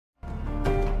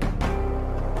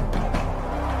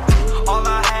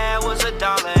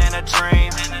a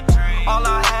dream. All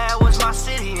I had was my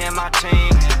city and my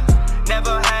team.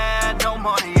 Never had no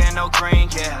money and no green,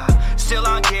 yeah. Still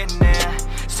I'm getting there,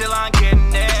 still I'm getting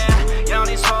there. Young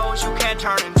these hoes, you can't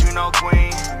turn into no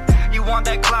queen. You want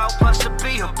that clout plus to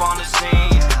be up on the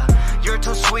scene, yeah. You're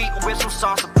too sweet with some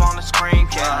sauce up on the screen,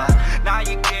 yeah. Now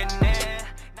you're getting there.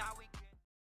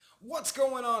 What's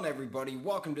going on, everybody?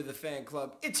 Welcome to the fan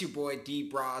club. It's your boy D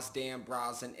Bros, Dan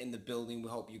Brosnan in the building. We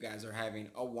hope you guys are having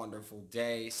a wonderful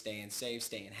day, staying safe,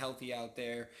 staying healthy out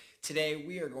there. Today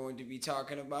we are going to be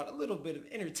talking about a little bit of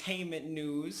entertainment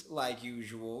news like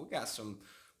usual. We got some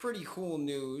pretty cool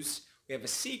news. We have a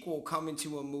sequel coming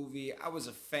to a movie I was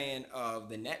a fan of.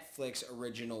 The Netflix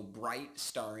original Bright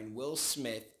starring Will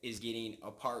Smith is getting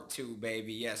a part 2,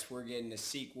 baby. Yes, we're getting a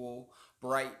sequel.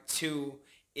 Bright 2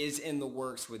 is in the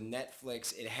works with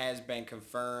Netflix. It has been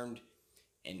confirmed,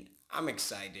 and I'm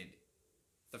excited.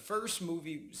 The first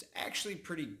movie was actually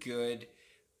pretty good.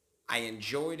 I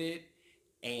enjoyed it,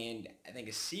 and I think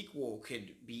a sequel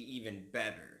could be even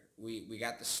better. We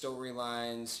got the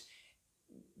storylines.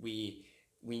 We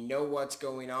know what's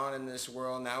going on in this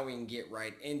world. Now we can get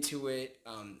right into it.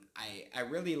 I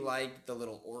really liked the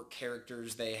little orc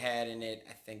characters they had in it.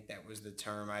 I think that was the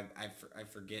term. I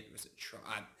forget. Was it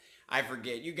I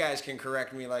forget. You guys can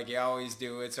correct me like you always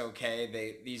do. It's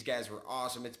okay. These guys were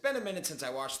awesome. It's been a minute since I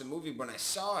watched the movie. When I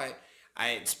saw it,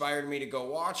 it inspired me to go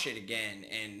watch it again.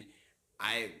 And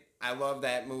I love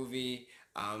that movie.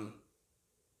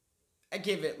 I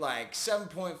give it like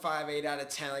 7.58 out of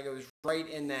 10. Like, it was right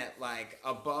in that like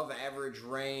above average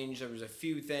range. There was a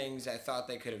few things I thought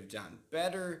they could have done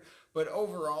better, but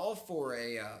overall for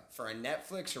a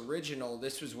Netflix original,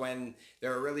 this was when they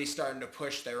were really starting to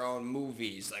push their own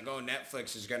movies. Like, oh,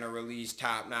 Netflix is going to release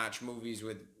top-notch movies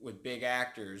with big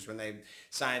actors when they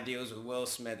signed deals with Will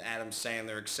Smith, Adam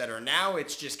Sandler, etc. Now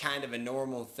it's just kind of a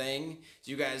normal thing. As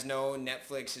you guys know,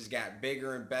 Netflix has got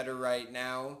bigger and better right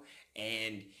now,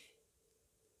 and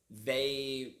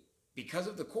because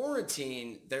of the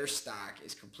quarantine, their stock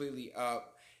is completely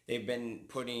up. They've been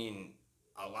putting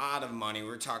a lot of money.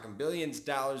 We're talking billions of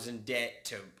dollars in debt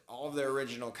to all of their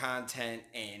original content,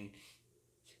 and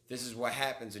this is what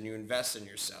happens when you invest in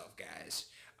yourself, guys.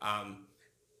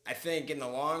 I think in the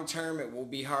long term, it will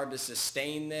be hard to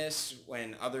sustain this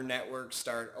when other networks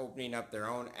start opening up their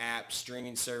own apps,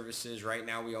 streaming services. Right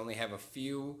now, we only have a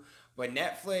few. But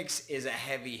Netflix is a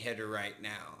heavy hitter right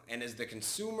now. And as the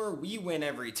consumer, we win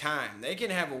every time. They can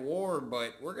have a war,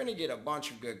 but we're going to get a bunch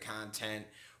of good content.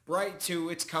 Bright 2,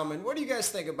 it's coming. What do you guys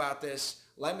think about this?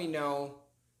 Let me know.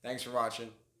 Thanks for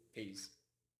watching. Peace.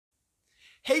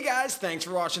 Hey guys, thanks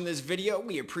for watching this video.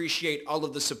 We appreciate all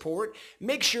of the support.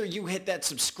 Make sure you hit that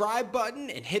subscribe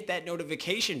button and hit that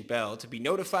notification bell to be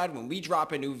notified when we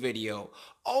drop a new video.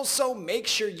 Also, make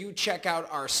sure you check out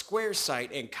our Square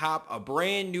site and cop a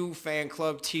brand new fan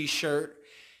club t-shirt.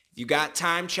 If you got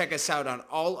time, check us out on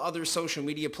all other social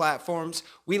media platforms.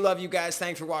 We love you guys.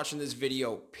 Thanks for watching this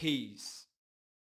video. Peace.